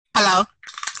Hello.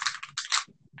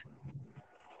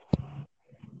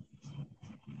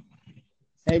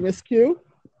 Hey, Miss Q.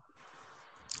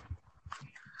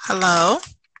 Hello.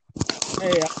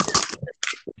 Hey,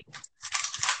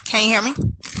 Can you hear me?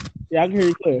 yeah, I can hear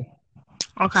you clear.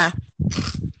 Okay.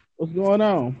 What's going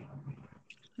on?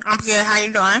 I'm good. How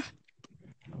you doing?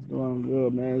 I'm doing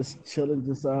good, man. Just chilling,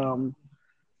 just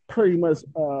pretty much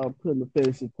putting the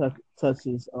finishing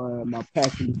touches on my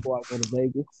packing before I go to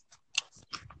Vegas.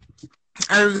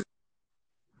 I'm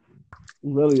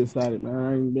Really excited, man.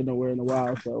 I ain't been nowhere in a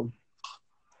while, so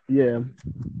yeah,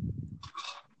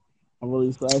 I'm really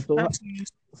excited.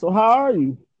 So how are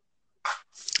you?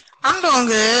 doing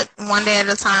good. One day at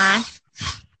a time.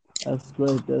 That's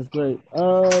great. That's great.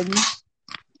 Let's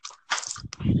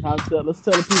tell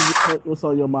the people what's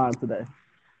on your mind today.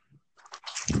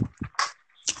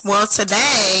 Well,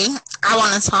 today I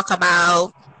want to talk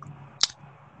about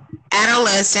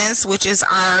adolescence, which is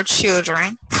our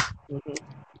children,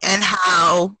 and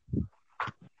how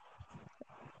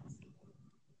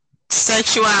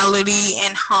sexuality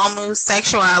and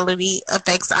homosexuality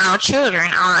affects our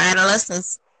children, our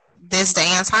adolescents, this day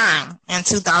and time in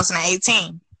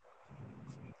 2018.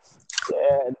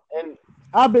 Yeah, and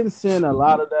I've been seeing a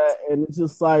lot of that, and it's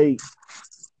just like,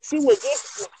 see, what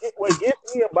gets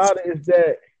me about it is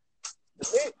that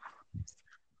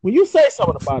when you say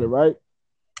something about it, right?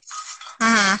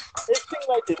 It seems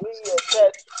like the media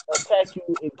attack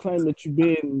you and claim that you're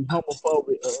being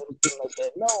homophobic or anything like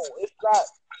that. No, it's not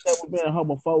that we're being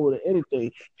homophobic or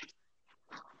anything.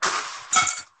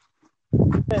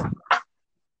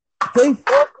 They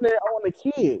forcing it on the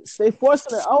kids. They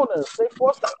forcing it on us.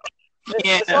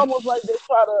 It's almost like they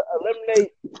try to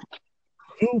eliminate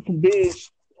you from being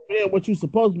what you're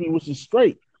supposed to be, which is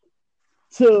straight,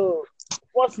 to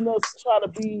forcing us to try to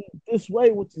be this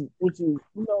way, which is you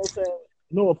know what I'm saying?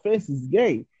 No offense, is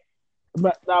gay.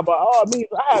 But now, by all means,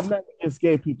 I have nothing against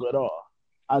gay people at all.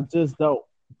 I just don't.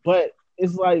 But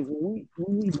it's like when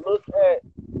we look at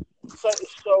certain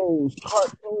shows,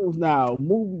 cartoons now,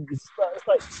 movies, it's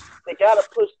like they gotta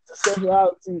push the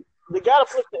sexuality. They gotta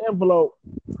push the envelope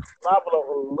a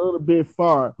little bit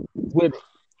far with it.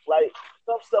 Like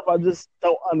some stuff I just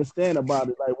don't understand about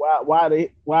it. Like why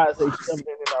is they shoving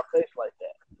it in our face like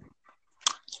that?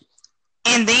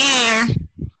 And then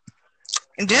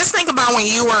just think about when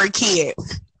you were a kid.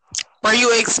 Were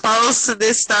you exposed to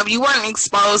this stuff? You weren't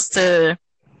exposed to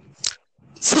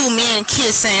two men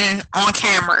kissing on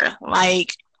camera.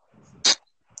 Like,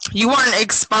 you weren't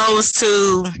exposed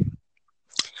to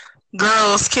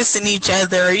girls kissing each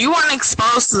other. You weren't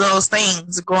exposed to those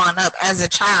things growing up as a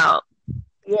child.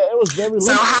 Yeah, it was very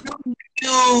So how do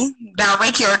you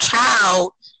direct your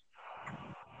child?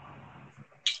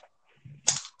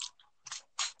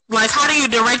 Like, how do you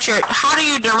direct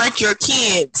your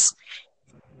kids?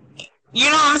 You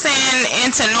know what I'm saying?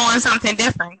 Into knowing something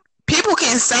different. People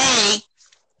can say,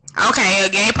 okay, a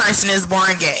gay person is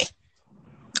born gay.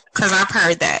 Because I've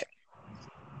heard that.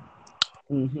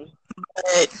 Mm-hmm.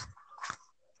 But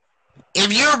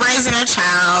if you're raising a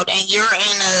child and you're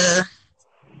in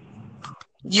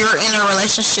a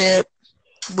relationship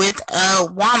with a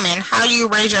woman, how do you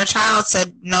raise your child to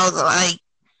know that, like,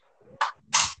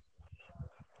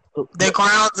 the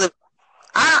grounds of,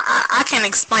 I can't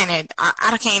explain it.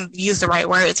 I can't use the right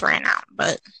words right now,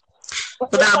 but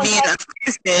without being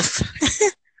offensive.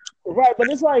 Right, but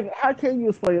it's like, how can you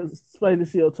explain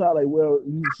this to your child? Like, well,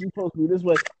 you're supposed to be this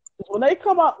way. When they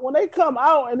come out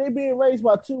and they being raised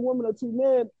by two women or two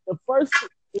men, the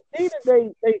thing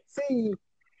that they see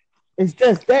is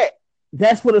just that.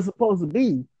 That's what it's supposed to be.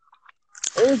 And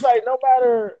it's like, no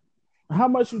matter how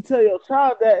much you tell your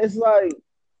child that, it's like,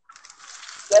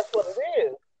 that's what it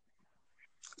is.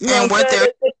 You know and what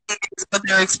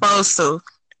they're exposed to.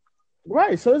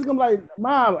 Right. So it's gonna be like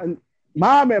mom and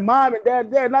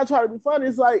dad, not trying to be funny.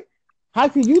 It's like, how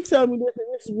can you tell me this and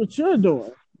this is what you're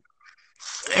doing?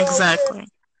 You know exactly.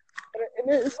 And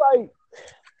it's like,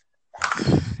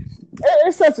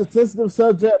 it's such a sensitive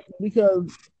subject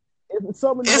because it's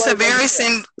a very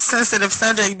sensitive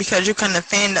subject because you can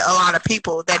offend a lot of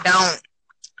people that don't.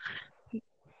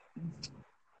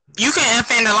 You can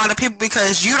offend a lot of people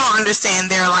because you don't understand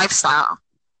their lifestyle.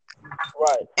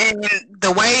 Right. And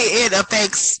the way it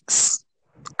affects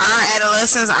our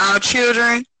adolescents, our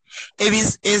children,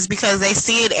 is because they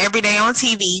see it every day on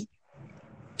TV,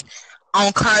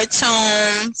 on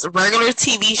cartoons, regular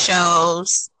TV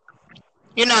shows,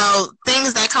 you know,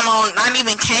 things that come on, not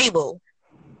even cable.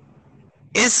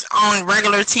 It's on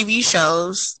regular TV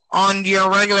shows, on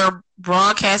your regular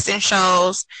broadcasting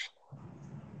shows.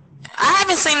 I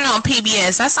haven't seen it on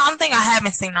PBS. That's the only thing I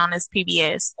haven't seen on this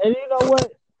PBS. And you know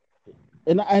what?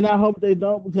 and I hope they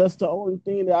don't, because the only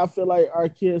thing that I feel like our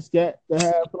kids get to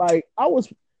have, like um I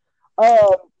was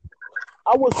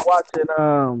watching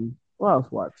what I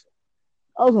was watching.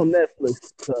 I was on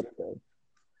Netflix the other day,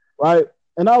 right?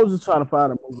 And I was just trying to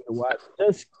find a movie to watch.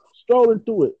 Just strolling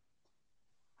through it.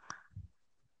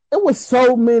 It was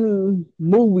so many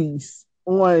movies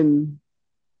on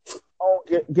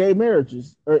gay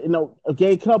marriages, or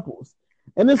gay couples,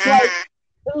 and it's like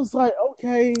it was like,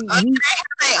 okay,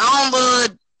 They own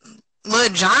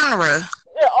little genre.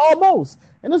 yeah, almost.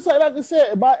 And it's like I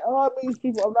said, by all means,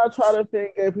 people, I'm not trying to offend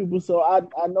gay people, so I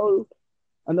know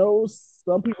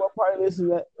some people are probably listening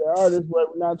that are this, but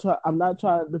I'm not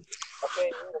trying to offend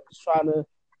you. I'm just trying to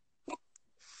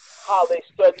how they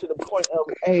stretch to the point of,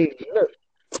 hey, look,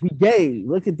 we gay.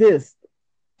 Look at this.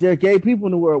 There are gay people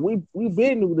in the world. We've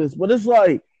been through this, but it's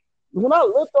like when I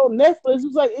looked on Netflix,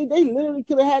 it's like they literally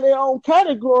could have had their own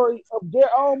category of their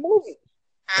own movies.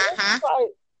 It's like,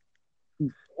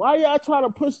 why y'all trying to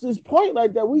push this point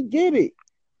like that? We get it.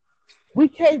 We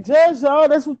can't judge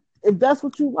y'all. If that's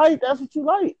what you like, that's what you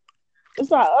like. It's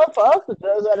not up for us to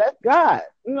judge that. That's God.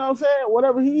 You know what I'm saying?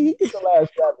 Whatever he gets the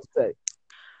last shot to say.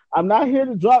 I'm not here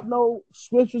to drop no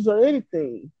scriptures or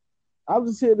anything. I'm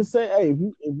just here to say, hey,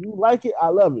 if you like it, I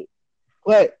love it.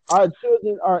 But our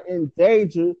children are in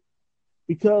danger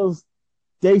because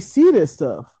they see this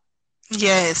stuff.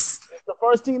 Yes. It's the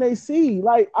first thing they see.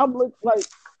 Like I was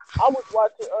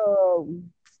watching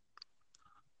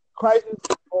Crisis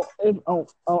on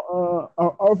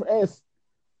Earth S,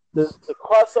 the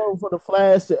crossover for the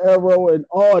Flash, the Arrow, and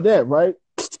all that, right?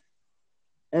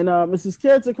 And it's this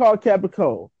character called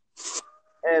Capricorn,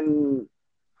 and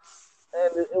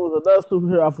it was another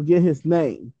superhero. I forget his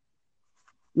name.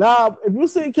 Now, if you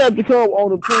see Captain Cold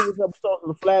on the previous episodes of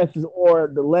the Flashes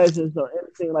or the Legends or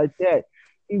anything like that,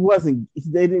 he wasn't.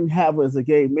 They didn't have him as a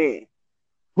gay man,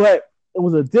 but it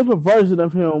was a different version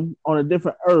of him on a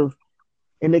different Earth,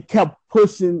 and they kept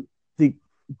pushing the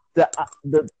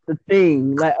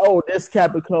thing like, oh, this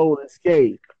Captain Cold is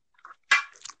gay.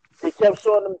 They kept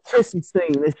showing them kissing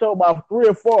scenes. They showed about 3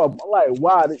 or 4 of them. I'm like,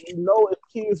 wow, you know, if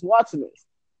kids watching this,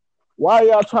 why are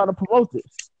y'all trying to promote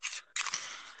this?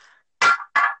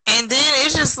 And then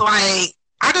it's just like,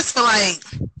 I just feel like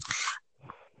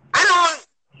I don't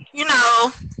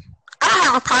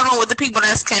have a problem with the people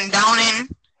that's condoning.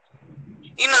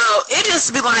 It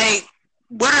just be like,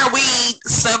 what are we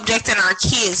subjecting our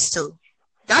kids to?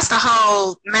 That's the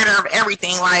whole matter of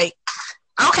everything. Like,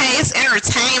 okay, it's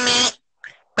entertainment,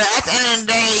 but at the end of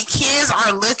the day, kids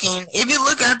are looking. If you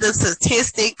look at the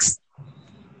statistics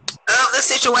of the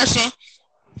situation,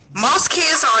 most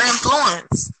kids are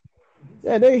influenced.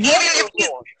 Yeah, they're heavily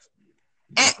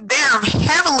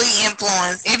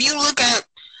influenced. If you look at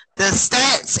the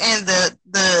stats and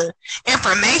the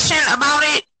information about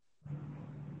it,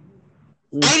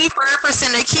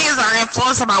 85% of kids are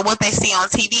influenced by what they see on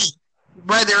TV,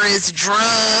 whether it's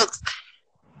drugs,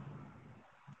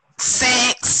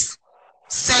 sex,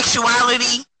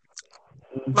 sexuality,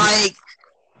 like.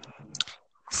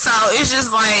 So it's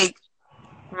just like,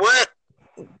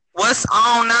 what's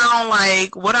on now?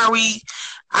 Like, what are we?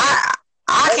 I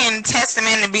can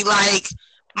testament and be like,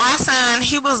 my son,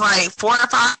 he was like 4 or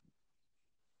 5.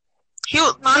 He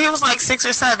was like 6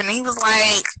 or 7. He was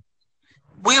like,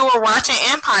 we were watching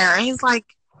Empire, and he's like,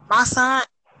 my son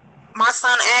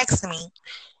asked me,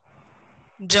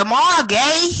 Jamal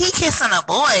gay? He kissing a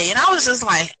boy, and I was just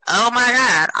like, oh my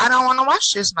God, I don't want to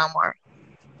watch this no more.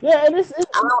 Yeah, and if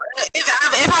I'm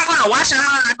going to watch it,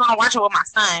 I'm not going to watch it with my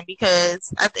son,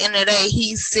 because at the end of the day,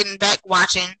 he's sitting back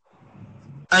watching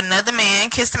another man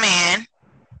kiss a man.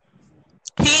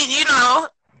 He,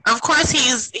 of course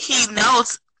he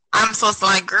knows I'm supposed to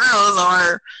like girls,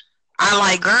 or I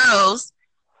like girls,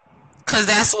 because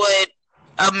that's what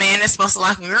a man is supposed to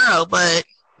like a girl. But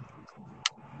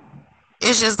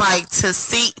it's just like, to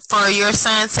see for your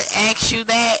son to ask you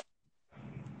that,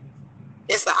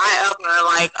 it's the eye opener.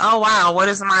 Like, oh wow, what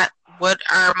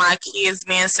are my kids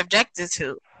being subjected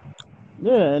to?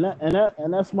 Yeah,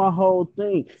 and that's my whole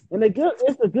thing. And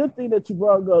it's a good thing that you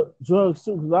brought up drugs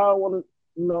too, because I don't want to,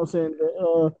 what I'm saying,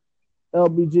 the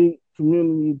LBG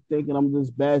community thinking I'm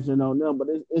just bashing on them, but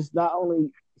it's not only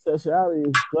sexuality,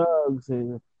 it's drugs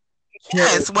and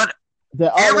yes, what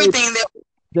everything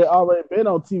that already been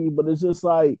on TV. But it's just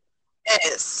like,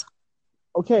 yes,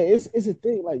 okay, it's a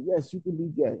thing. Like, yes, you can be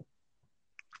gay.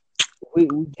 We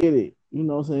get it. You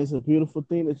know what I'm saying? It's a beautiful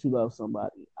thing that you love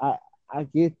somebody. I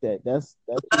get that. That's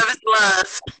love is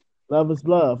love. Love is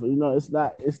love.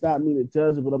 It's not me to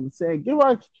judge it, but I'm saying give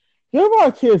our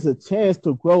kids a chance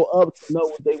to grow up to know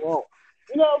what they want.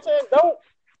 You know what I'm saying?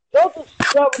 Don't just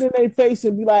shove it in their face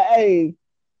and be like, "Hey,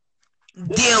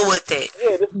 deal with it."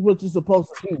 Yeah, this is what you're supposed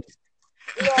to do.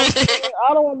 You know what I'm saying?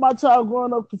 I don't want my child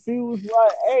growing up confused.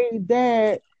 Like, hey,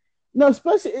 dad. No,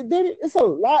 especially it's a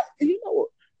lot. You know,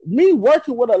 me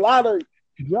working with a lot of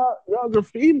younger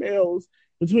females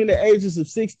between the ages of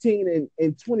 16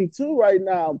 and 22 right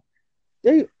now,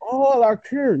 they all are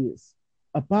curious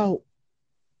about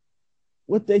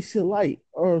what they should like,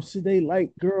 or should they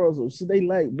like girls, or should they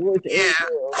like boys and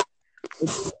girls, and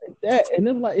things like that. And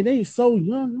they're like, and they so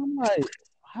young. I'm like,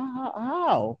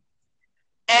 how?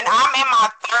 And I'm in my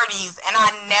 30s, and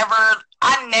I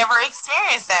never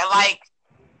experienced that. Like,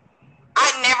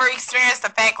 I never experienced the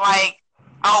fact, like,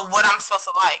 oh, what I'm supposed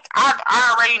to like.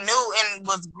 I already knew and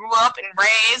grew up and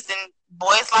raised, and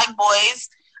boys like boys.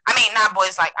 I mean, not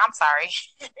boys like, I'm sorry.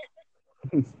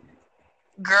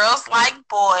 Girls like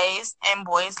boys, and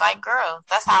boys like girls.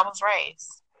 That's how I was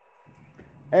raised.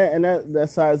 And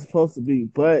that's how it's supposed to be.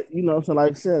 But, you know, so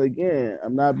like I said, again,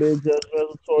 I'm not being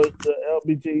judgmental towards the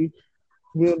LBG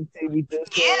community. We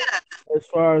just as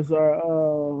far as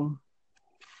our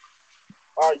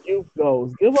youth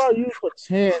goes, give our youth a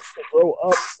chance to grow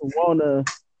up to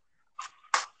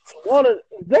wanna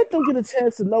let them get a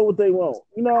chance to know what they want.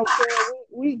 You know what I'm saying?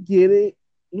 We get it.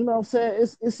 You know what I'm saying?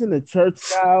 It's in the church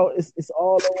now. It's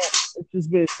all on. It's just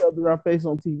been shoved in our face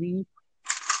on TV. And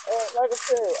like I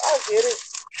said, I get it.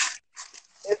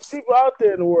 There's people out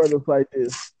there in the world that's like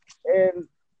this, and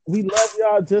we love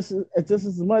y'all just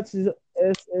as much as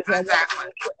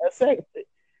exactly. accept it.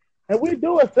 And we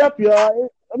do accept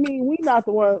y'all. I mean, we not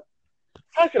the one.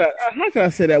 How can I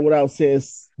say that without being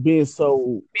offensive?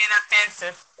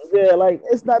 Yeah, like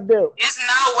it's not there. There's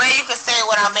no way you can say it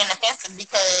without being offensive,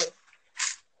 because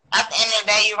at the end of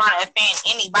the day, you're going to offend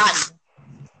anybody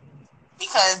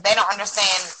because they don't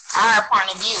understand our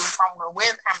point of view from where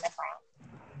we're coming from.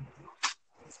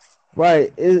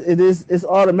 Right. It's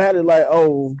automatic. Like,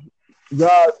 oh,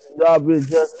 y'all being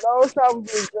judged. No, it's not being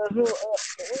judged. We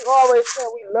always say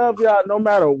we love y'all no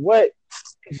matter what.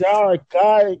 Y'all are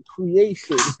God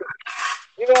creation.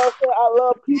 You know what I'm saying? I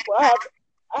love people. I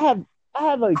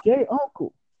have a gay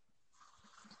uncle.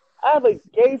 I have a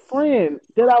gay friend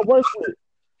that I work with.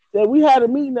 That we had a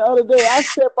meeting the other day. I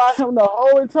sat by him the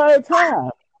whole entire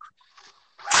time.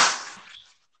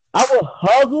 I would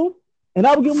hug him, and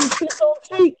I would give him a kiss on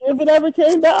the cheek if it ever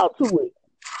came down to it.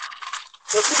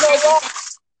 But you know what?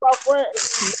 My friend,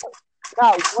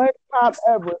 not one time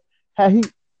ever had he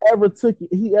ever took it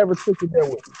there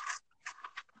with me.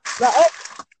 Now,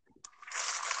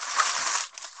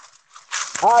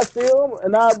 I see him,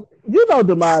 and you know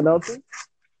Demond, don't you?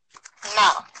 No.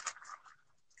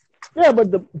 Yeah,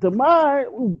 but the mind,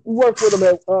 we work with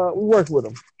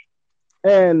him,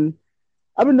 and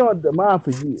I've been knowing the mind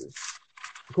for years,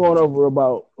 going over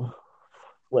about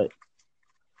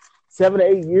 7 to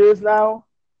 8 years now.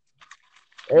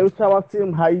 Every time I see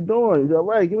him, how you doing? He's all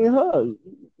right. Give me a hug.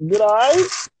 You get all right?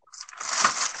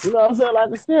 You know what I'm saying?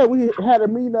 Like I said, we had a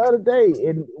meeting the other day,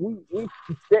 and we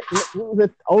was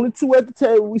only two at the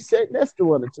table. We sat next to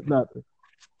one another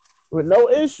with no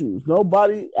issues.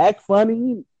 Nobody act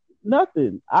funny.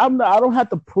 Nothing. I don't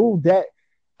have to prove that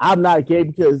I'm not gay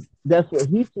because that's what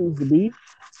he chooses to be.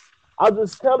 I'm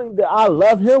just telling you that I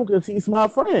love him because he's my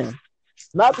friend.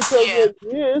 Not because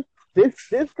he is.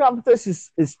 This conversation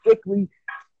is strictly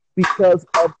because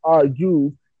of our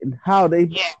youth and how they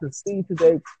perceive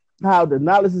today, how the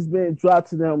knowledge is being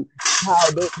dropped to them, how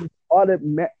they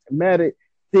automatic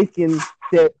thinking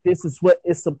that this is what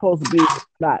it's supposed to be. It's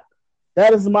not.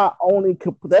 That's my only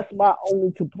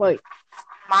complaint.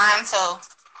 Mine too.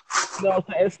 You know what I'm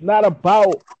saying? It's not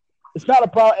about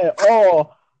at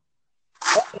all.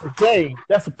 Okay,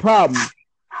 that's a problem.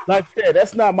 Like I said,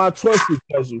 that's not my choice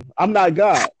because I'm not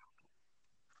God.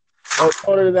 Or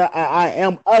other than I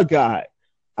am a God.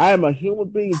 I am a human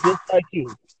being just like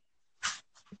you.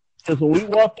 Because when we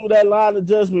walk through that line of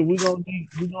judgment, we're gonna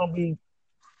be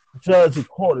judged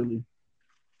accordingly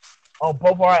on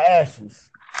both our actions.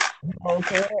 You know what I'm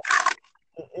saying?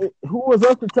 Who was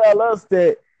us to tell us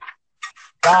that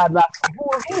God not? Who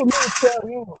was me to tell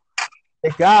you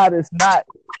that God is not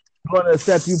going to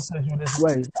accept you because you're this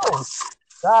way? No,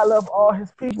 God loves all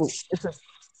His people. It's a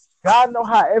God know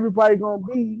how everybody gonna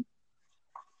be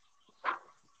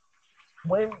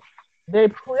when they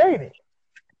created.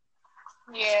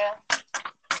 Yeah.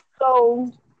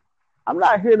 So I'm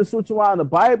not here to switch around the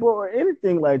Bible or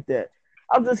anything like that.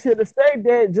 I'm just here to say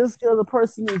that just because a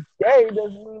person is gay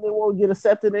doesn't mean they won't get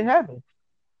accepted in heaven.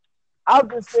 I'm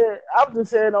just saying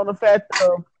on the fact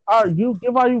of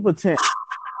give our youth a chance.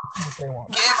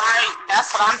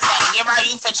 That's what I'm saying. Give our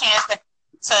youth a chance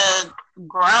to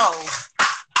grow.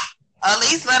 At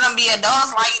least let them be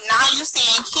adults. Like now, you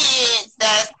seeing kids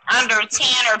that's under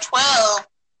 10 or 12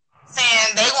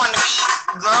 saying they want to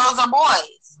be girls or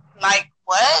boys. Like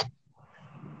what?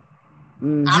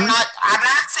 Mm-hmm. I'm not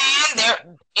saying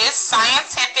there is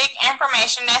scientific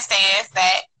information that says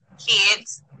that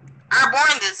kids are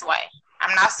born this way.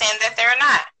 I'm not saying that they're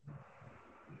not.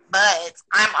 But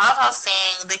I'm also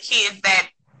saying the kids that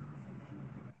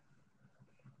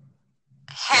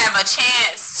have a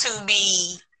chance to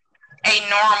be a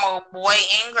normal boy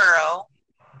and girl,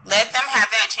 let them have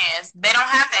that chance. They don't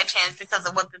have that chance because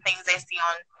of what the things they see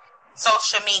on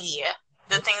social media,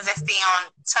 the things they see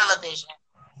on television.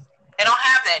 They don't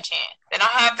have that chance. They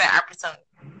don't have that opportunity.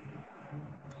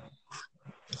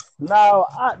 Now,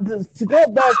 to go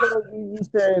back to you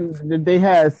saying that they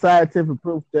had scientific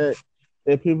proof that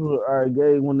people are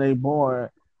gay when they're born,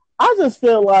 I just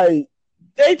feel like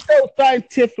they throw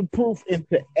scientific proof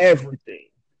into everything.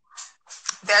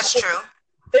 That's true.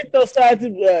 They throw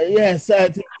scientific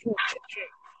proof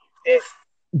that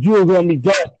you're going to be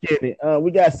dark-skinned. We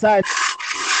got scientific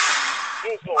proof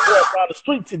you're going to walk down the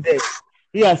street today.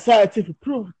 We got scientific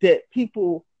proof that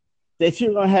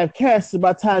you're going to have cancer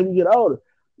by the time you get older.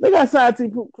 They got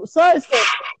scientific proof. Science can't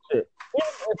do shit.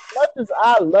 As much as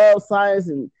I love science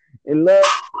and love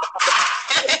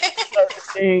certain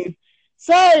things,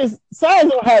 science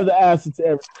don't have the answer to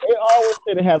everything. They always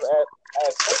say they have the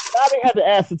answer. Now they have the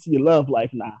answer to your love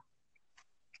life now.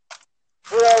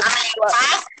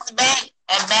 Science is bad,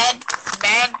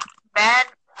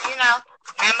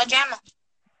 mamma jamma.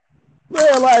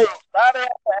 Yeah, like now they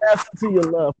have the answer to your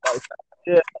love life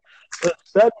now. Yeah. The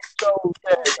study shows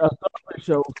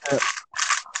that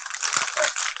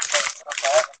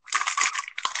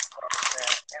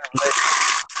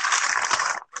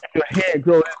if your head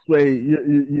grow this way,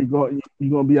 you're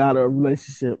gonna be out of a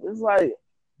relationship. It's like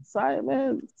science,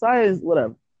 man, science,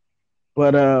 whatever.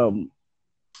 But like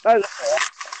I said,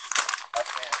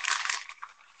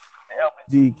 the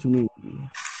LGBT community,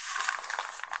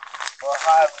 or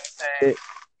however you say it,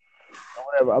 or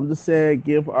whatever. I'm just saying,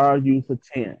 give our youth a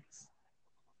chance.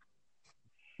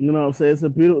 You know what I'm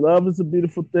saying? Love is a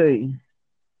beautiful thing.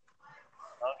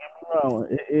 Don't get me wrong,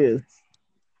 it is.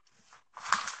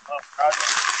 The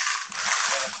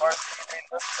first thing they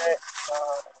looked at,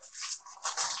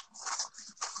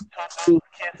 two dudes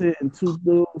kissing and two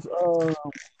dudes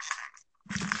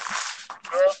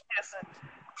girls kissing.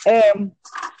 And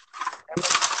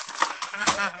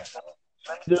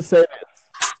let me just say this.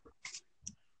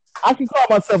 I can call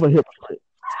myself a hypocrite.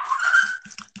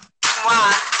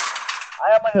 Why?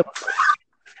 I am a hypocrite.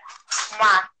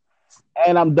 Why?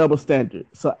 And I'm double standard.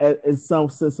 So in some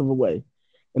sense of a way.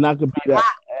 And I could be that.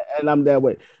 And I'm that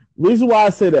way. Reason why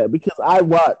I say that, because I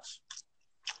watch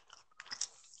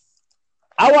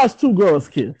two girls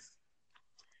kiss.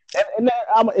 And then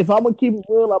if I'm gonna keep it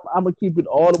real, I'm gonna keep it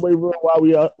all the way real while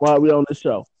we on the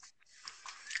show.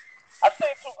 I see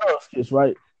two girls kiss,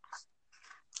 right?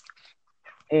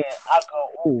 And I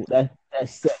go, ooh,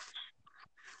 that's sex.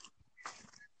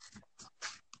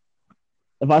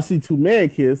 If I see two men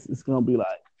kiss, it's gonna be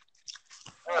like,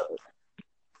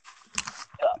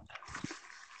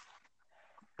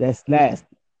 that's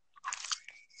nasty.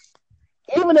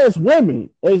 Even as women,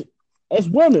 women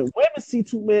see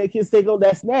two men kiss, they go,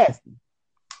 that's nasty.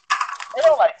 They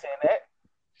don't like saying that.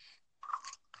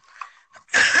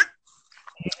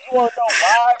 You want to know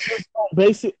why? Just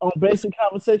on basic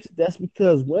conversation, that's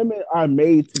because women are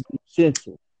made to be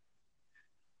gentle.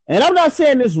 And I'm not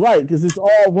saying this right because it's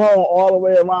all wrong all the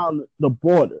way around the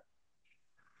border.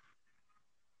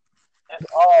 It's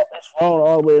wrong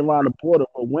all the way around the border.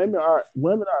 But women are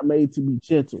made to be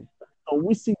gentle. So when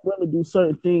we see women do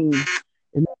certain things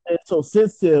and they're so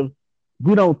sensitive,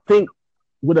 we don't think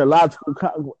with a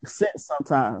logical sense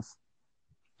sometimes.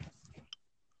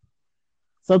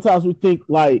 Sometimes we think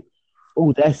like,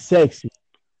 oh, that's sexy.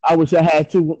 I wish I had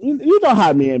two. You know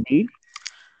how men be.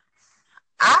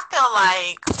 I feel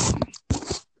like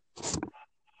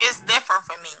it's different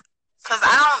for me. Cause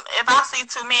if I see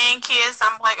two men kiss,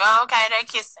 I'm like, oh, okay, they're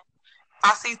kissing. If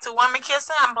I see two women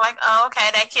kissing, I'm like, oh, okay,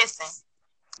 they're kissing.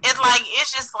 It's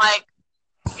just like,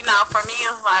 for me,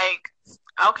 it's like,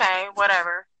 okay,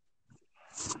 whatever.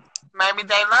 Maybe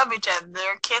they love each other.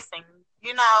 They're kissing.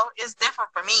 It's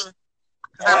different for me.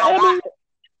 I'm a woman.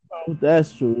 Oh,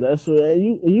 that's true. And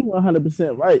you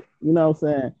 100% right. You know what I'm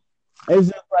saying? It's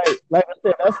just like I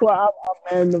said, that's why I'm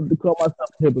man enough to call myself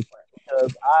a hypocrite,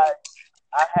 because I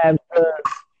have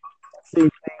seen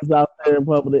things out there in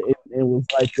public and was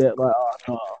like that, like, oh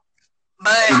no.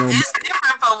 But it's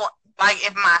different for like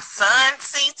if my son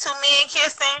see two men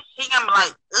kissing, he gonna be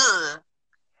like, ugh,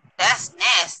 that's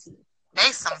nasty.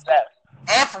 They some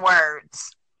F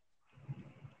words.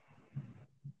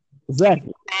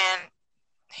 Exactly. And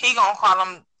he gonna call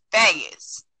them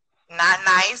faggots. Not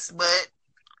nice, but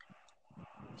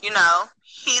you know,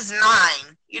 he's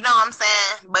 9. You know what I'm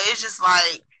saying? But it's just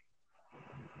like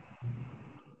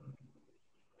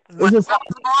when I was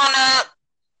growing up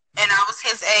and I was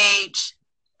his age,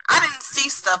 I didn't see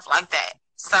stuff like that.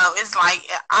 So it's like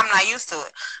I'm not used to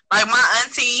it. Like my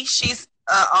auntie, she's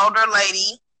an older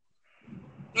lady.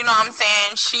 You know what I'm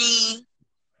saying?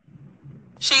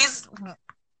 She's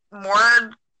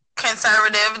more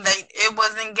conservative. It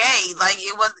wasn't gay. Like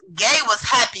gay was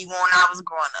happy when I was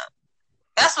growing up.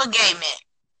 That's what gay meant.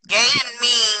 Gay didn't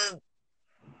mean.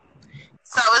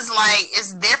 So it's like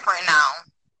it's different now.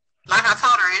 Like I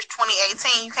told her, it's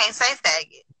 2018. You can't say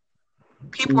faggot.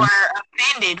 People are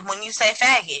offended when you say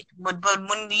faggot. But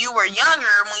when you were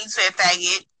younger, when you said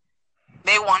faggot,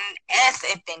 they weren't as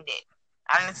offended.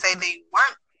 I didn't say they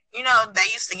weren't. You know, they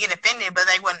used to get offended, but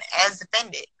they weren't as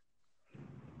offended.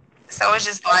 So it's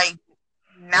just like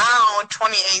now,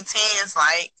 2018 is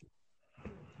like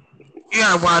you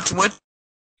gotta watch what.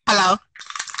 Hello.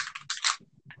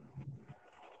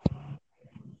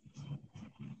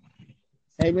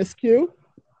 Hey, Miss Q.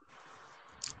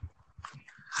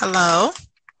 Hello.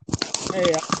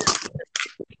 Hey.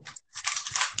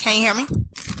 Can you hear me?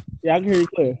 Yeah, I can hear you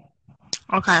clear.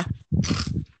 Okay.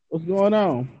 What's going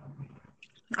on?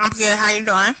 I'm good. How you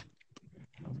doing?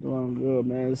 Doing good,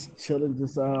 man. Just chilling.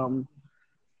 Just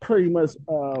pretty much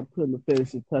putting the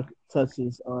finishing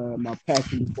touches on my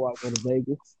packing before I go to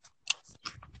Vegas.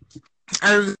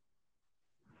 I'm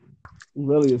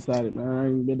really excited, man. I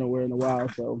ain't been nowhere in a while,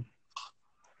 so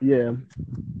yeah, I'm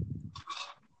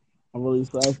really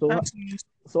excited.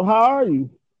 So how are you?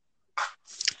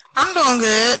 I'm doing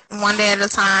good, one day at a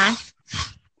time.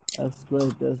 That's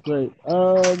great. Let's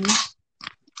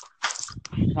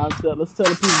tell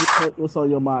the people what's on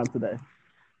your mind today.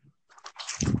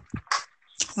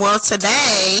 Well,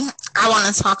 today I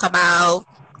want to talk about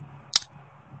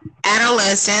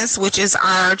adolescence, which is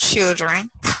our children,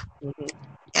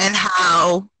 and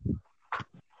how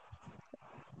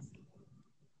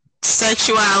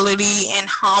sexuality and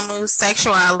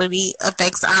homosexuality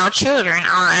affects our children,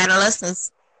 our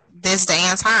adolescents, this day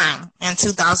and time in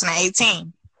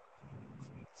 2018.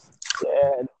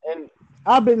 Yeah, and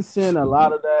I've been seeing a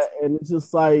lot of that, and it's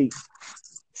just like,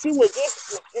 see, what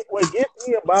gets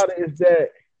me about it is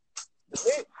that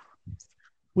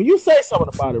when you say something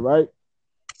about it, right?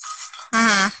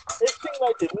 It seems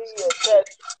like the media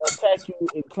attack you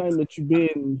and claim that you're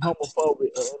being homophobic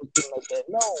or anything like that.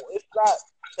 No, it's not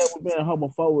that we're being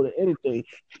homophobic or anything.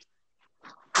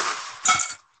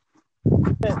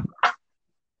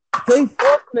 They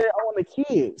forcing it on the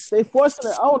kids. They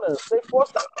forcing it on us.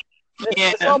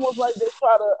 It's almost like they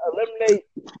try to eliminate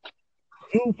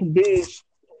you from being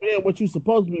what you're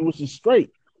supposed to be, which is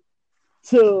straight,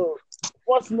 to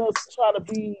forcing us to try to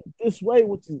be this way,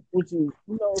 which is you know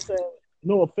what I'm saying?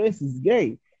 No offense, is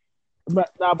gay.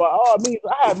 But now, by all means,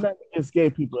 I have nothing against gay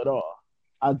people at all.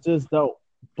 I just don't.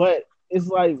 But it's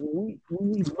like when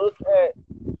we look at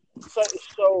certain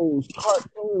shows,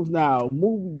 cartoons now,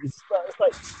 movies, it's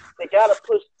like they gotta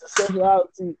push the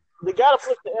sexuality. They gotta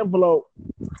push the envelope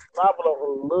a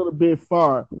little bit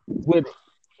far with it.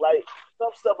 Like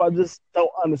some stuff I just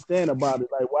don't understand about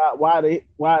it. Like why is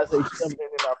they shoving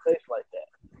it in our face like that?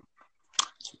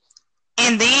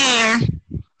 And then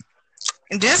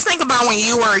just think about when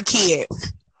you were a kid.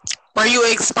 Were you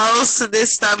exposed to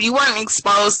this stuff? You weren't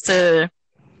exposed to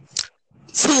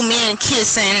 2 men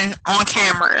kissing on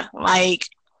camera. Like,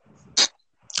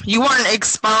 you weren't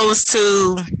exposed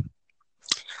to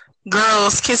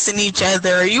girls kissing each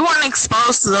other. You weren't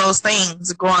exposed to those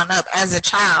things growing up as a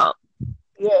child.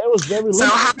 Yeah, it was very so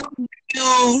how do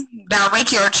you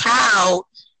direct your child?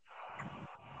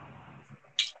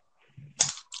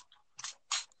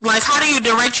 Like, how do you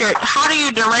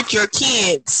direct your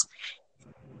kids?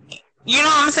 You know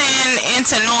what I'm saying?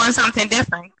 Into knowing something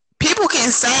different. People can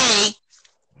say,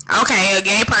 okay, a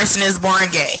gay person is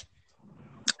born gay.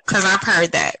 Because I've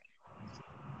heard that.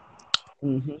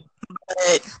 Mm-hmm.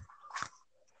 But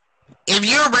if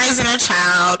you're raising a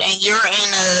child and you're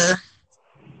in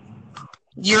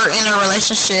a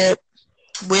relationship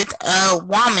with a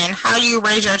woman, how do you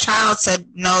raise your child to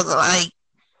know that, like,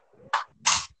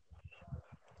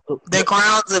 the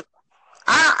grounds of,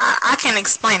 I can't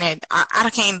explain it. I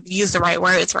can't use the right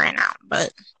words right now,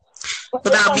 but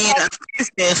without being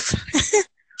offensive.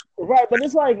 Right, but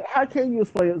it's like, how can you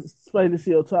explain this to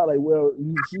your child? Like, well,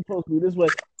 you're supposed to be this way.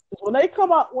 When they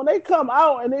come out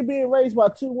and they being raised by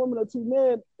 2 women or 2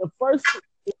 men, the first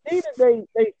thing that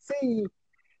they see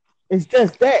It's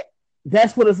just that.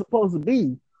 That's what it's supposed to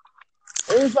be.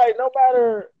 It's like no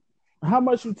matter how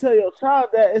much you tell your child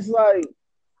that, it's like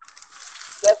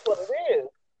that's what it is.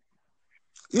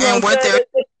 You know And what I'm saying?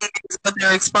 what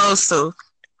they're exposed to.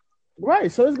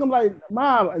 Right. So it's gonna be like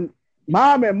mom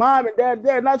and dad,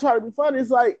 they're not trying to be funny.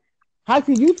 It's like, how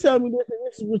can you tell me this and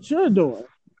this is what you're doing?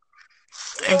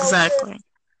 You know Exactly.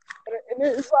 and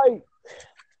it's like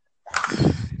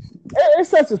it's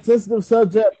such a sensitive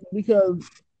subject because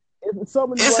it's so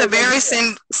many. It's a very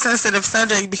sensitive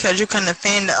subject because you can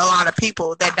offend a lot of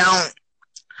people that don't.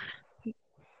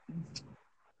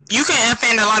 You can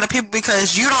offend a lot of people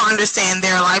because you don't understand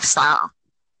their lifestyle.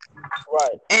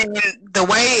 Right. And the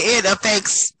way it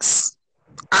affects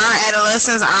our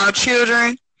adolescents, our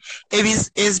children,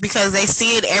 is because they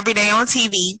see it every day on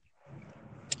TV,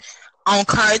 on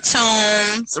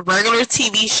cartoons, regular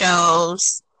TV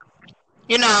shows,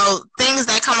 you know, things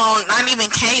that come on, not even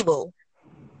cable.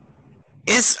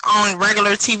 It's on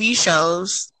regular TV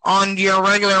shows, on your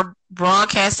regular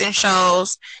broadcasting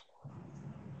shows.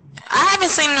 I haven't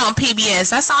seen it on PBS.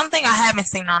 That's the only thing I haven't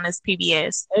seen on this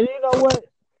PBS. And you know what?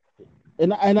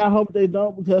 And I hope they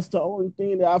don't, because that's the only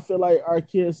thing that I feel like our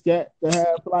kids get to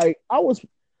have. Like I was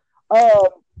watching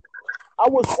what I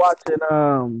was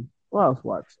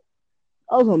watching.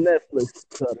 I was on Netflix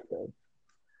the other day,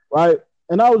 right?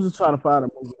 And I was just trying to find a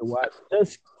movie to watch.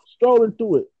 Just strolling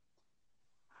through it.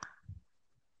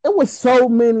 It was so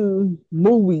many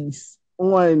movies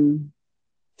on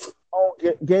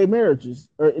gay marriages,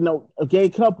 or gay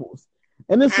couples,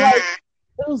 and it's like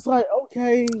it was like,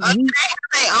 okay,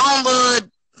 their own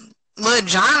little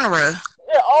genre.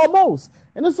 Yeah, almost.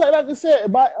 And it's like I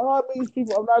said, by all means,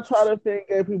 people, I'm not trying to offend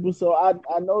gay people, so I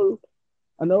know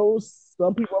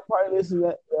some people are probably listening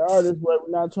that there are this, but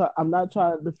I'm not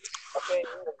trying to offend you.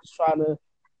 I'm just trying to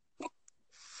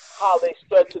how they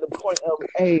stretch to the point of,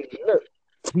 hey, look,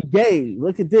 we gay.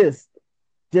 Look at this.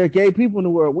 There are gay people in the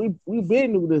world. We've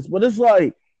been through this, but it's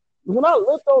like when I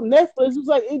looked on Netflix, it's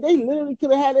like they literally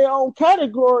could have had their own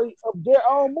category of their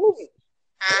own movies.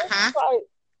 It's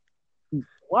like,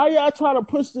 why y'all trying to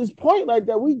push this point like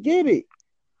that? We get it.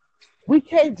 We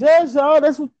can't judge y'all.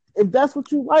 If that's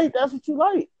what you like, that's what you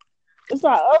like. It's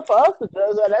not up for us to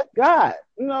judge that. That's God.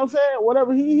 You know what I'm saying?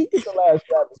 Whatever he gets the last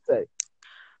job to say.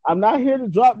 I'm not here to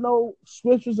drop no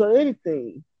scriptures or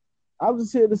anything. I'm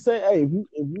just here to say, hey,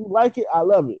 if you like it, I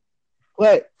love it.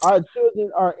 But our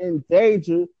children are in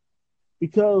danger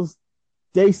because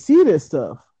they see this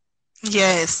stuff.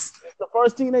 Yes. It's the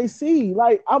first thing they see.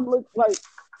 Like I was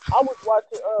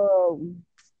watching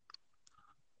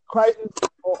Crisis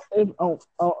on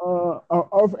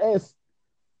Earth S,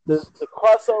 the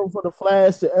crossover for the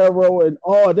Flash, the Arrow, and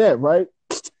all that, right?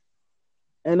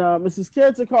 And it's this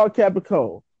character called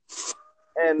Capricorn,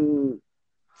 and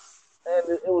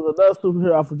it was another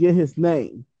superhero. I forget his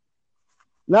name.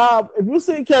 Now, if you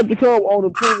see Capricorn on the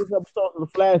previous episodes of the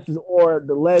Flashes or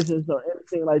the Legends or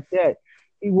anything like that,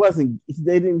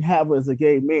 they didn't have him as a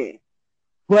gay man,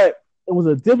 but it was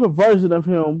a different version of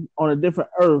him on a different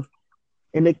Earth,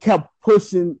 and they kept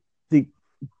pushing the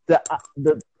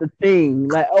thing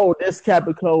like, oh, this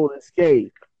Capricorn is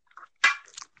gay.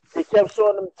 They kept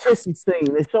showing them kissing scenes.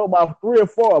 They showed about 3 or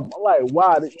 4 of them. I'm like,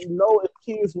 wow, you know, if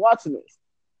kids watching this,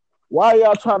 why are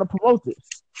y'all trying to promote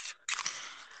this?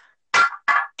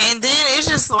 And then it's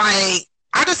just like,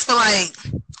 I just feel like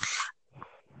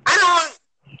I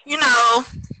don't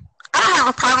have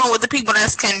a problem with the people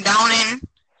that's condoning.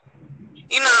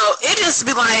 You know, it just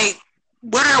be like,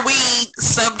 what are we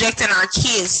subjecting our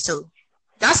kids to?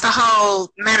 That's the whole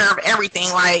matter of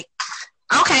everything. Like,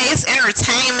 okay, it's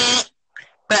entertainment,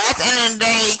 but at the end of the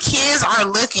day, kids are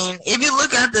looking. If you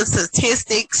look at the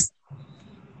statistics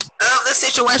of the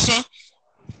situation,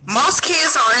 most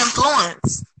kids are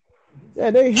influenced. Yeah,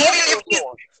 they're heavily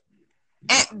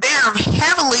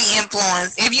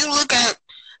influenced. If you look at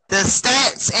the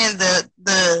stats and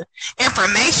the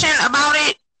information about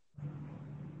it,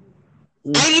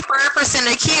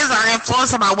 85% of kids are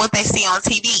influenced by what they see on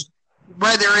TV,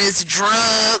 whether it's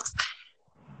drugs,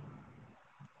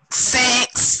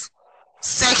 sex,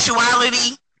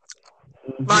 sexuality,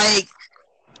 like,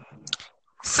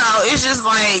 so it's just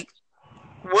like,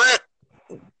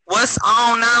 what's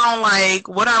on now? Like,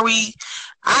 what are we?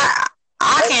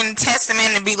 I can testament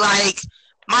and be like,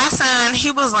 my son,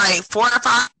 he was like 4 or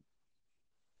 5.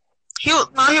 He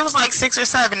was like 6 or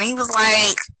 7. He was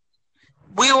like,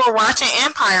 we were watching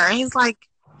Empire, and he's like,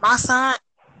 my son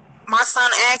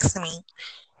asked me,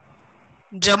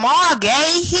 Jamal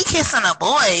gay? He kissing a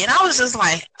boy. And I was just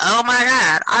like, oh my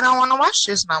God, I don't want to watch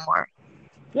this no more.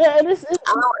 Yeah, and it's if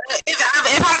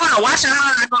I'm gonna watch it,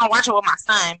 I'm not gonna watch it with my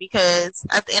son because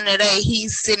at the end of the day,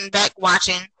 he's sitting back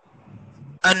watching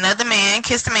another man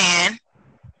kiss a man.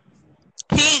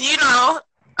 He,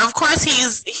 of course,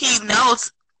 he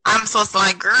knows I'm supposed to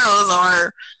like girls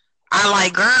or I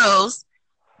like girls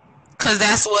because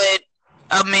that's what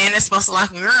a man is supposed to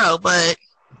like a girl. But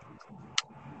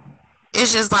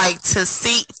it's just like to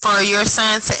see for your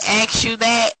son to ask you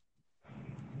that.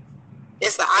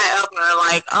 It's an eye opener.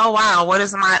 Like, oh wow, what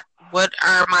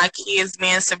are my kids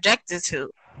being subjected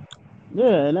to?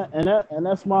 Yeah, and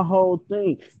that's my whole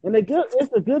thing. And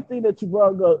it's a good thing that you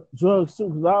brought up drugs too,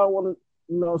 because I don't want to,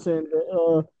 what I'm saying,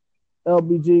 the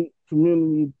LBG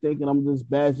community thinking I'm just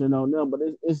bashing on them, but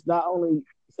it's not only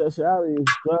sexuality,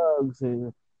 it's drugs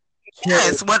and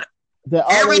Yes, what that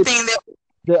already everything that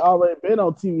they already been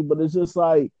on TV, but it's just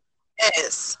like,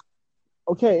 is.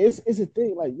 okay, it's a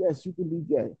thing. Like, yes, you can be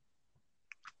gay.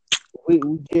 We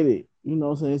get it. You know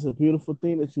what I'm saying? It's a beautiful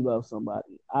thing that you love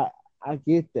somebody. I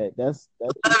get that. That's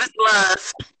Love is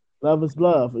love. love is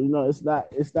love.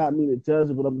 It's not me to judge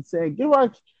it, but I'm saying give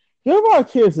our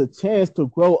kids a chance to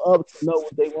grow up to know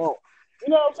what they want. You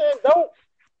know what I'm saying? Don't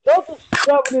just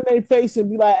shove it in their face and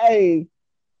be like, hey,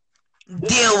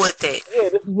 Deal with it. yeah,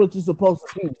 this is what you're supposed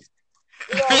to do.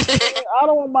 You know what I'm saying? I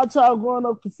don't want my child growing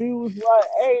up confused, like,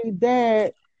 hey,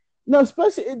 dad. No,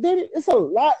 especially it's a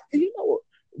lot. You know,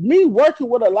 me working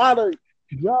with a lot of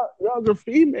younger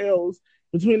females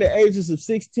between the ages of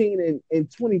 16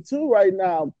 and 22 right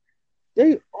now,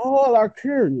 they all are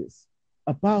curious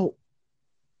about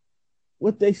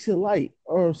what they should like,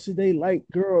 or should they like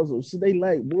girls, or should they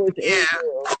like boys and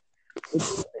girls, and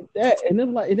things like that. And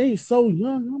then like, and they so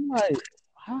young. I'm like,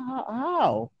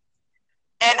 how?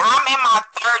 And I'm in my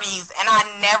 30s, and I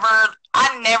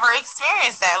never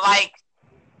experienced that. Like,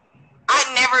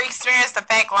 I never experienced the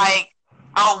fact, like,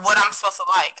 oh, what I'm supposed to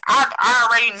like. I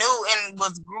already knew and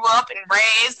grew up and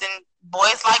raised, and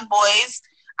boys like boys.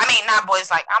 I mean, not boys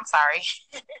like, I'm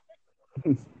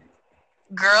sorry.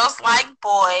 Girls like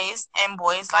boys, and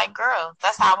boys like girls.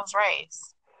 That's how I was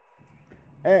raised.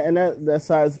 And that's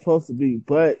how it's supposed to be.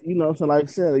 But you know, so like I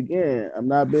said again, I'm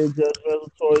not being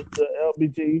judgmental towards the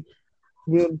LBG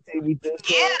community. We just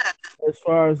as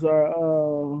far as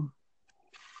our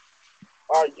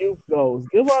youth goes,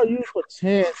 give our youth a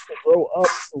chance to grow up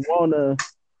to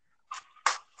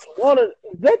wanna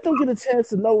let them get a chance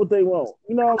to know what they want.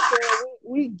 You know what I'm saying?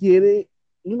 We get it.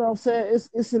 You know what I'm saying?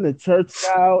 It's in the church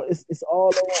now. It's all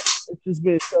on. It's just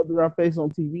been shoved in our face on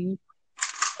TV.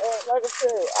 And like I said,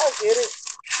 I get it.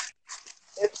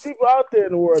 There's people out there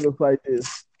in the world that's like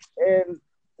this, and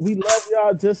we love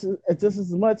y'all just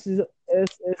as much as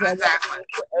Exactly.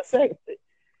 accept it.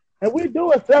 And we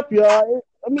do accept y'all.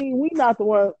 I mean, we not the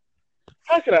one.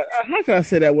 How can I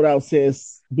say that without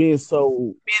being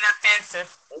so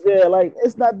offensive? Yeah, like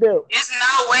it's not there. There's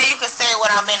no way you could say it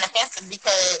without being offensive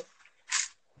because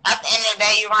at the end of the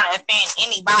day, you're gonna offend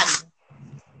anybody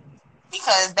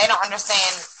because they don't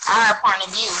understand our point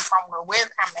of view from where we're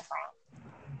coming from.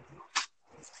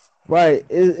 Right.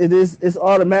 It's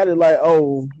automatic like,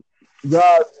 oh,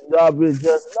 y'all being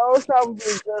judged. No, it's not being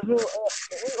judged. We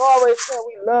always say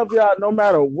we love y'all no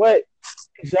matter what.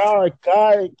 Y'all are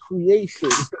God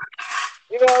creation.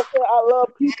 You know what I'm saying? I love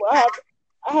people.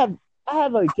 I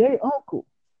have a gay uncle.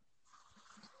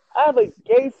 I have a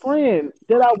gay friend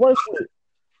that I work with.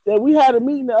 That we had a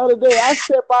meeting the other day. I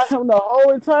sat by him the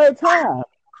whole entire time.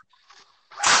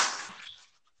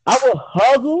 I would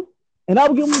hug him and I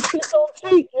would give him a kiss on the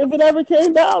cheek if it ever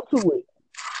came down to it.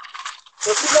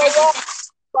 But you know what?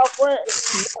 My friend,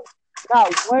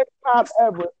 not one time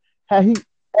ever had he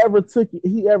ever took it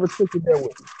there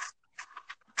with me.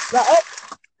 Now,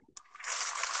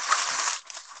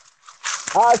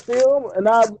 I see him, and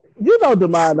you know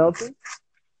Demond, don't you?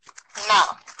 No.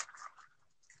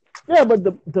 Yeah, but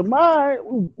the mind,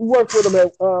 we work with him.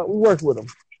 We work with him,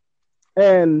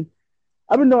 and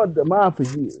I've been knowing Demond for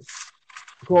years,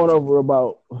 going over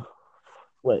about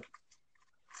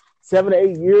 7 to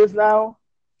 8 years now.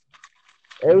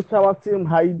 Every time I see him,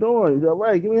 how you doing? He's all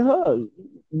right. Give me a hug.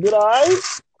 You get all right?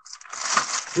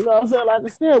 You know what I'm saying? Like I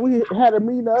said, we had a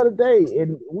meeting the other day,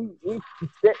 and we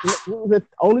was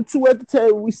only two at the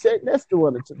table. We sat next to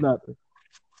one another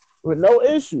with no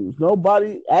issues.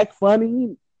 Nobody act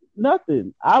funny.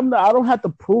 Nothing. I don't have to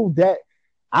prove that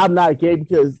I'm not gay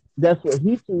because that's what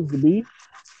he chooses to be.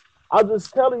 I'm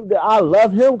just telling that I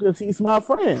love him because he's my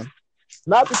friend.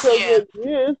 Not because he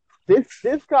is.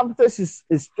 This conversation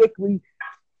is strictly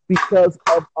because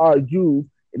of our youth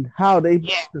and how they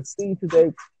perceive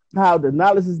today, how the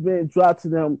knowledge is being dropped to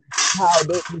them, how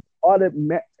they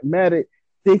automatic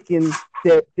thinking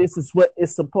that this is what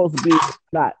it's supposed to be. It's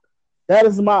not.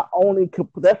 That's my only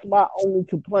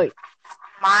complaint.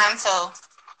 Mine too.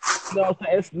 You know what I'm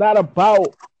saying? It's not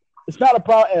about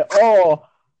at all.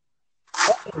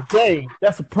 Okay,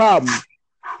 that's a problem.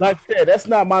 Like I said, that's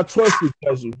not my choice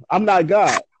because I'm not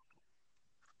God.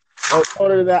 Or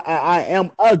other than I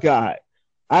am a God.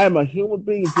 I am a human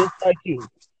being just like you.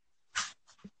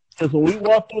 Because when we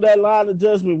walk through that line of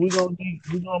judgment, we're gonna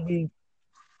be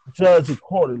judged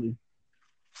accordingly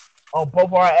on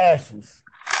both our actions.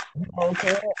 You know what I'm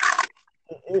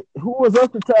saying? Who was us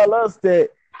to tell us that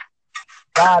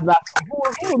God not? Who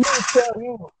was me to tell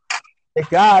you that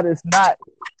God is not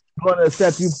going to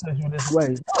accept you because you're this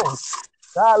way? No,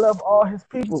 God loves all His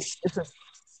people.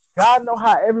 God know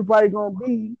how everybody gonna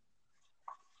be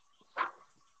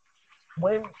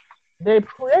when they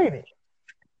created.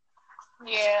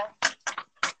 Yeah.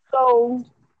 So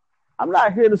I'm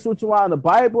not here to switch around the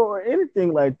Bible or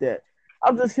anything like that.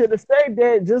 I'm just here to say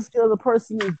that just because a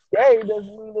person is gay doesn't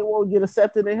mean they won't get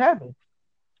accepted in heaven.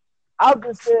 I'm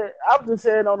just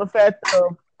saying on the fact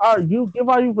of give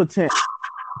our youth a chance.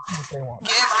 That's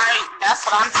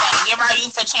what I'm saying. Give our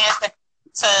youth a chance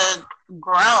to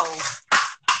grow.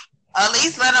 At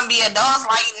least let them be adults.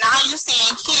 Like now you're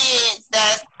seeing kids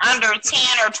that's under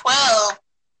 10 or 12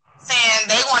 saying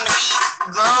they want to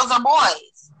be girls or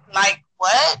boys. Like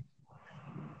what?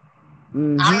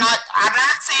 Mm-hmm. I'm not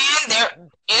saying there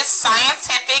is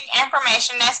scientific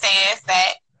information that says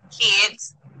that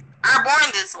kids are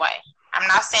born this way. I'm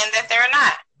not saying that they're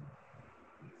not.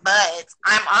 But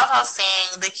I'm also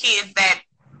saying the kids that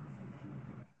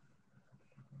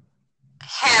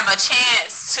have a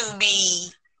chance to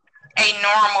be a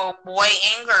normal boy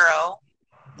and girl,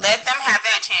 let them have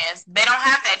that chance. They don't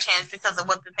have that chance because of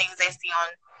what the things they see on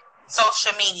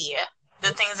social media, the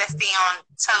things they see on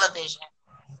television.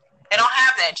 They don't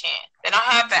have that chance. They don't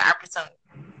have that opportunity.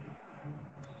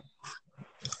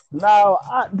 Now,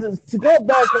 to go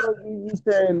back to you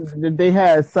saying that they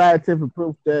had scientific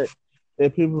proof that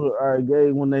people are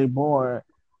gay when they're born,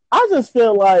 I just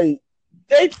feel like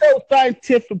they throw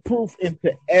scientific proof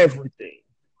into everything.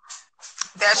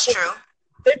 That's true.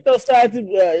 They throw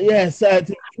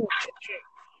scientific proof.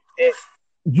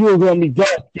 You're gonna be dark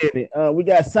skinned. We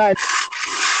got scientific.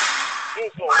 You're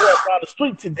gonna walk down the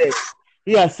street today.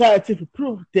 We got scientific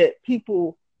proof that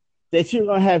that you're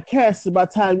gonna have cancer by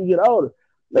the time you get older.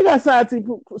 They got scientific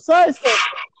proof. Science don't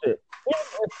do shit.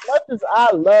 As much as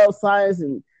I love science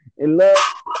and love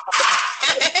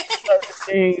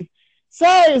things,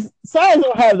 science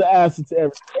don't have the answer to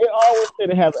everything. They always say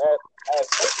they have the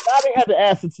answer. Now they have the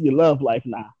answer to your love life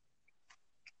now.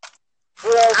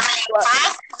 You know,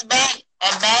 science is bad,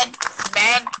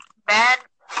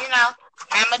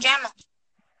 mamma jamma.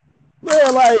 Yeah,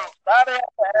 like now they have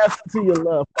the answer to your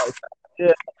love life.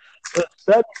 Yeah. The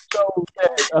study shows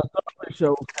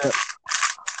that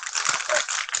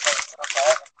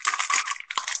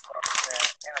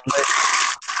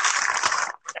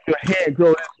if your head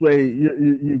grow this way,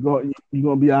 you're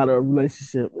gonna be out of a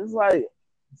relationship. It's like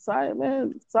science,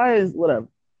 man, science, whatever.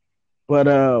 But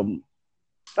the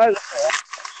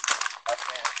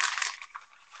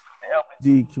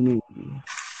LGBT community,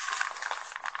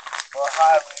 or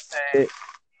however you say it,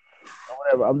 or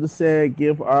whatever. I'm just saying,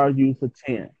 give our youth a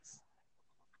chance.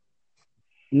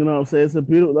 You know what I'm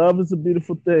saying? Love is a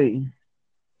beautiful thing.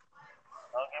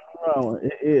 Don't get me wrong,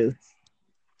 it is.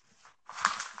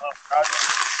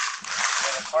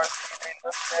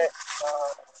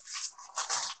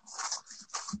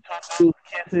 Two dudes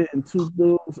kissing and two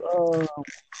dudes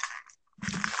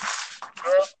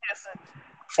girls kissing.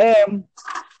 And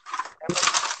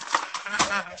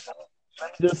let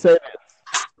me just say this.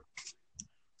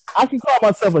 I can call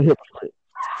myself a hypocrite.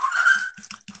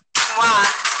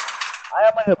 Why? I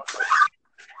am a hypocrite.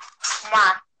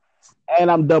 Why?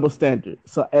 And I'm double standard.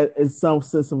 So in some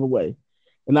sense of a way.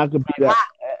 And I could be that.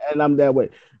 And I'm that way.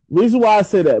 Reason why I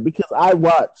say that, because I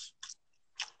watch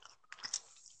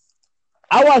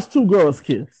two girls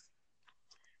kiss.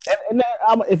 And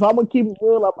if I'm gonna keep it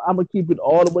real, I'm gonna keep it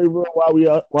all the way real while we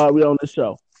on the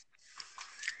show.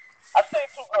 I see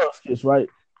two girls kiss, right?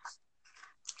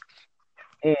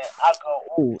 And I go,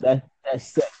 ooh, that's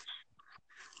sex.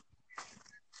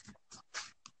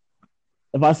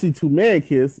 If I see two men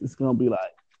kiss, it's gonna be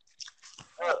like,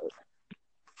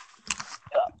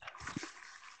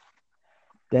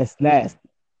 that's nasty.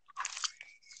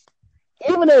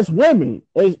 Even as women,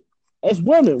 women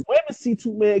see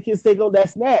two men kiss, they go,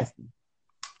 that's nasty.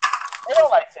 They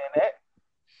don't like saying that.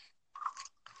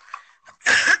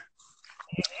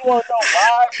 You want to know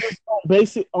why? Just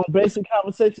on basic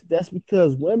conversation? That's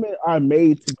because women are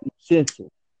made to be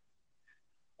gentle.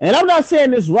 And I'm not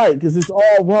saying this right because it's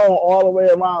all wrong all the way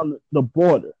around the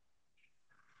border.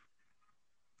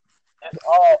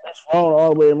 It's wrong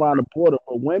all the way around the border.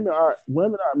 But women are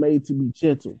made to be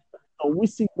gentle. So we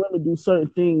see women do certain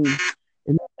things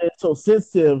and they're so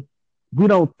sensitive, we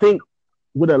don't think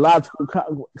with a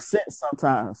logical sense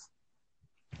sometimes.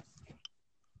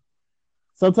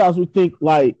 Sometimes we think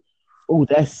like, oh,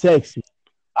 that's sexy.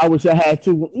 I wish I had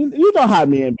two. You know how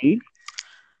men be.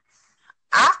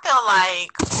 I feel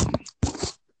like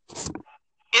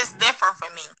it's different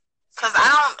for me. Cause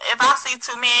if I see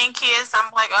two men kiss,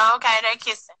 I'm like, oh, okay, they're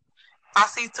kissing. If I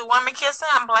see two women kissing,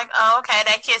 I'm like, oh, okay,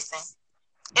 they're kissing.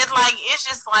 It's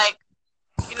just like,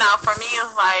 for me,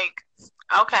 it's like,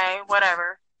 okay,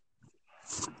 whatever.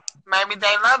 Maybe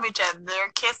they love each other. They're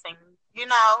kissing.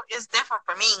 It's different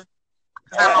for me.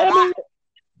 Cause I'm a woman.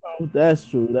 Oh, that's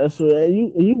true.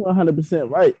 And you 100%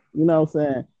 right. You know what I'm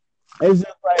saying? It's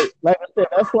just like I said,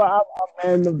 that's why I'm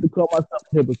man enough to call myself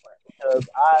a hypocrite because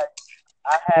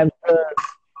I have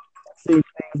see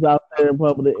things out there in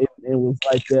public. It was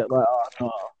like that. Like, oh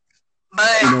no. But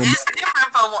it's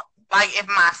different for like if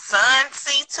my son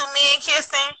see two men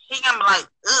kissing, he gonna be like,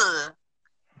 ugh,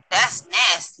 that's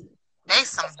nasty. They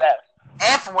some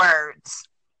F words.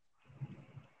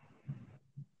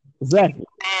 Exactly.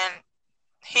 And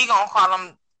he gonna call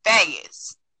them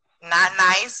faggots. Not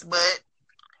nice, but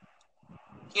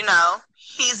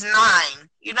he's 9.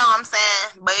 You know what I'm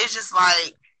saying? But it's just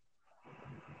like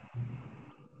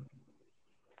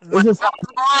when I was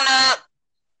growing up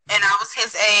and I was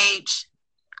his age,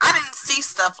 I didn't see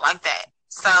stuff like that.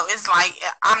 So it's like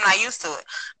I'm not used to it.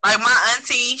 Like my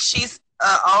auntie, she's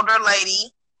an older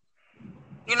lady.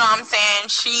 You know what I'm saying?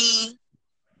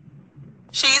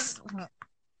 She's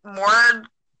more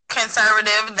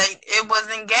conservative. It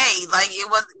wasn't gay. Like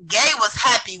gay was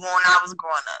happy when I was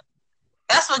growing up.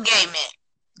 That's what gay meant.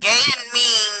 Gay didn't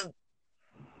mean.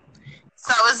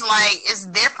 So it's like it's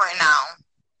different now.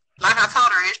 Like I told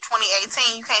her, it's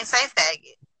 2018. You can't say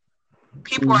faggot.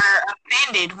 People are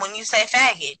offended when you say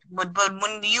faggot. But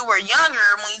when you were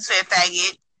younger, when you said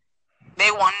faggot,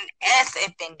 they weren't as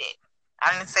offended.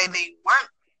 I didn't say they weren't.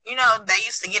 They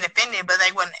used to get offended, but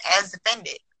they weren't as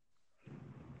offended.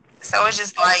 So it's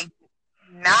just like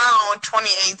now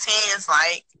 2018 is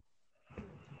like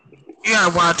you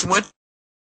gotta watch what